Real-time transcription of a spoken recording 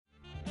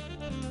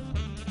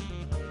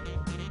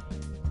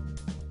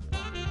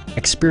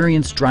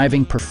Experience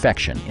driving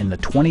perfection in the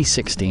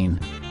 2016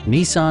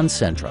 Nissan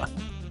Sentra.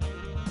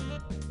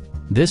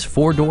 This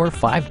four-door,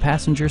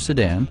 five-passenger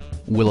sedan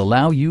will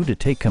allow you to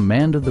take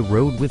command of the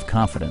road with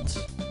confidence.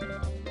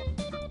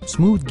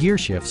 Smooth gear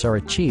shifts are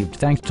achieved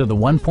thanks to the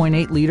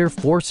 1.8-liter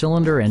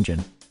four-cylinder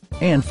engine.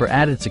 And for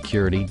added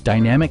security,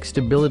 dynamic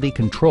stability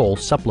control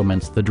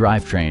supplements the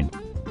drivetrain.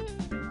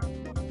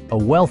 A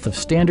wealth of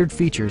standard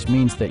features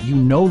means that you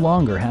no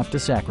longer have to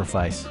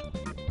sacrifice,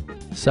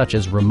 such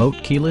as remote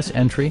keyless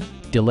entry,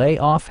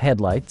 delay-off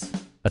headlights,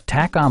 a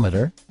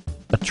tachometer,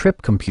 a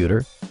trip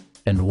computer,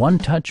 and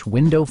one-touch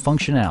window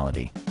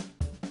functionality.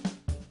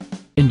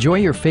 Enjoy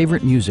your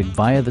favorite music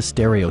via the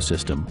stereo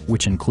system,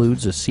 which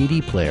includes a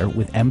CD player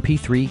with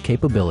MP3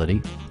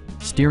 capability,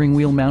 steering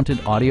wheel mounted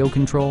audio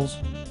controls,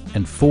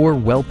 and 4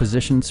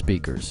 well-positioned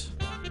speakers.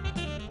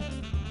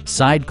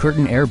 Side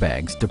curtain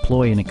airbags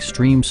deploy in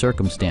extreme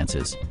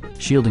circumstances,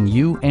 shielding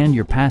you and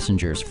your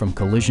passengers from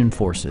collision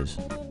forces.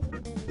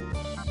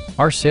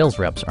 Our sales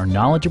reps are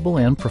knowledgeable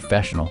and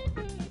professional.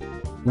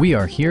 We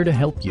are here to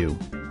help you.